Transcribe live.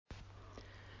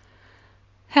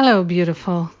Hello,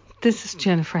 beautiful. This is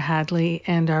Jennifer Hadley,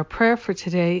 and our prayer for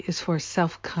today is for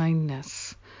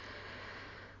self-kindness.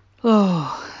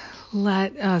 Oh,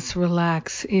 let us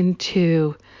relax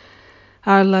into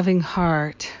our loving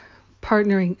heart,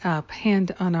 partnering up,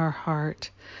 hand on our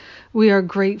heart. We are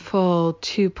grateful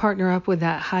to partner up with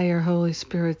that higher Holy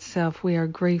Spirit self. We are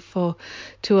grateful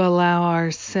to allow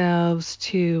ourselves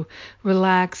to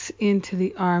relax into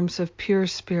the arms of pure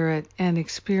spirit and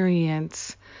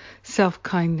experience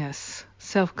self-kindness,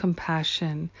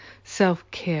 self-compassion,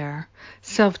 self-care,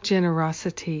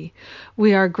 self-generosity.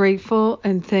 We are grateful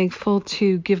and thankful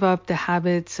to give up the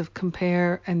habits of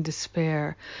compare and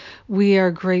despair. We are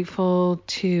grateful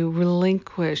to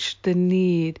relinquish the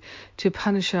need to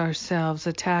punish ourselves,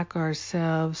 attack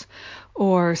ourselves,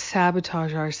 or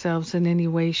sabotage ourselves in any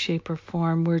way, shape, or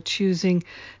form. We're choosing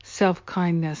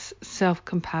self-kindness,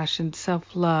 self-compassion,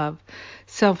 self-love,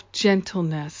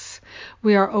 self-gentleness.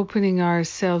 We are opening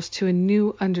ourselves to a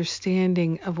new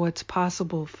understanding of what's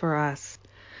possible for us.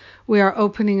 We are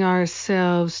opening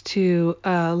ourselves to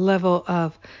a level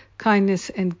of kindness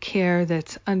and care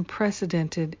that's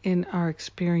unprecedented in our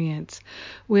experience.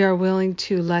 We are willing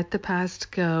to let the past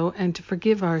go and to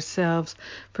forgive ourselves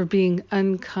for being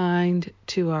unkind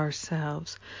to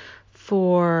ourselves.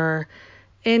 For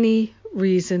any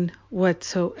reason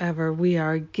whatsoever, we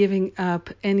are giving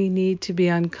up any need to be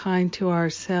unkind to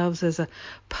ourselves as a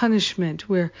punishment.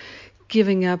 We're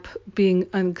giving up being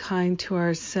unkind to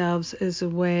ourselves as a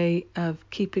way of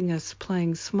keeping us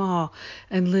playing small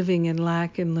and living in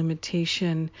lack and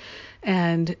limitation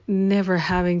and never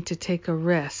having to take a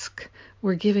risk.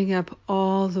 We're giving up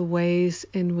all the ways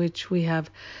in which we have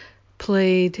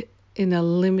played in a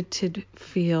limited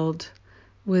field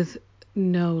with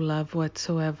no love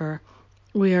whatsoever.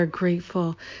 We are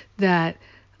grateful that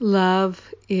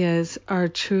love is our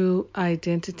true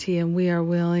identity, and we are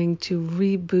willing to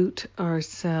reboot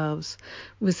ourselves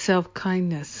with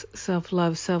self-kindness,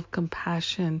 self-love,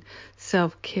 self-compassion,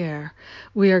 self-care.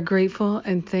 We are grateful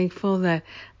and thankful that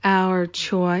our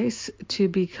choice to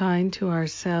be kind to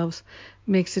ourselves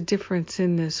makes a difference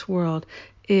in this world.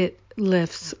 It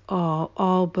lifts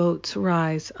all boats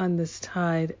rise on this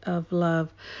tide of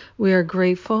love. We are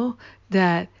grateful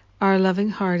that our loving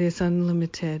heart is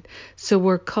unlimited, so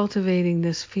we're cultivating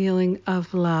this feeling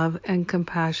of love and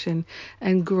compassion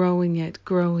and growing it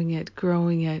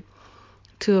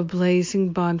to a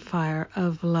blazing bonfire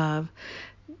of love.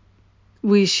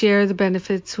 We share the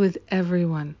benefits with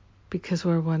everyone because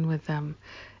we're one with them.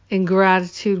 In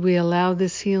gratitude, we allow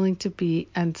this healing to be,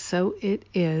 and so it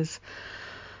is.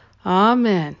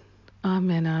 Amen.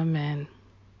 Amen.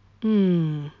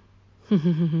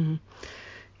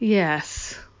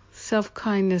 Yes.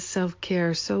 Self-kindness,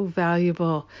 self-care, so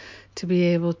valuable to be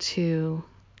able to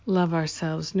love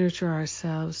ourselves, nurture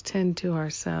ourselves, tend to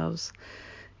ourselves.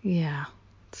 Yeah,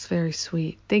 it's very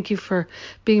sweet. Thank you for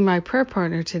being my prayer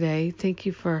partner today. Thank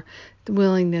you for the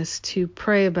willingness to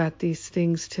pray about these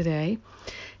things today.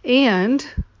 And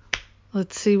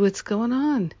let's see what's going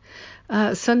on.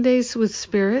 Sundays with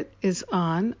Spirit is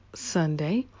on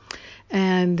Sunday,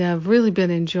 and I've really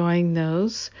been enjoying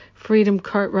those. Freedom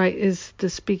Cartwright is the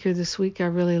speaker this week. I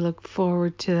really look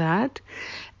forward to that.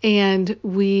 And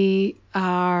we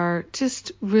are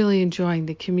just really enjoying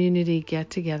the community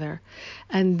get-together.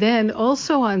 And then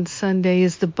also on Sunday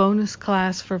is the bonus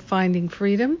class for Finding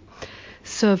Freedom.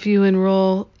 So if you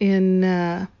enroll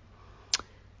in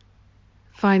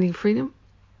Finding Freedom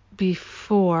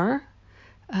before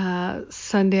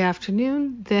Sunday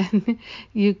afternoon, then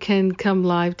you can come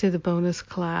live to the bonus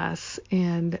class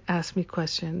and ask me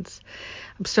questions.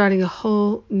 I'm starting a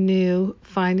whole new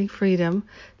Finding Freedom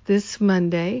this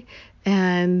Monday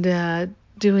and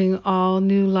doing all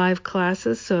new live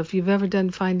classes. So if you've ever done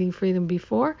Finding Freedom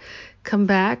before, come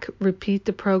back, repeat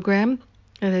the program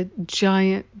at a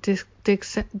giant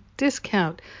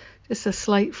discount, just a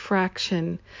slight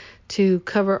fraction to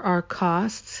cover our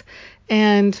costs.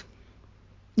 And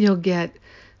you'll get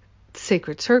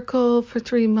Sacred Circle for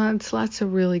 3 months, lots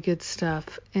of really good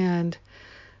stuff. And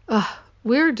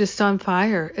we're just on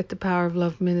fire at the Power of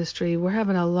Love Ministry. We're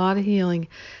having a lot of healing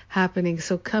happening.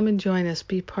 So come and join us.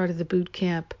 Be part of the boot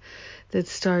camp that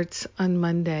starts on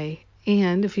Monday.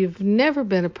 And if you've never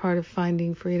been a part of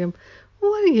Finding Freedom,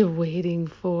 what are you waiting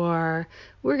for?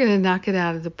 We're going to knock it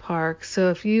out of the park. So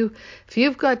if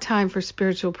you've got time for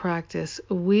spiritual practice,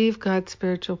 we've got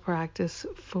spiritual practice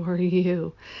for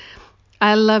you.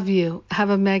 I love you. Have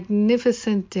a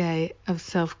magnificent day of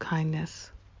self-kindness.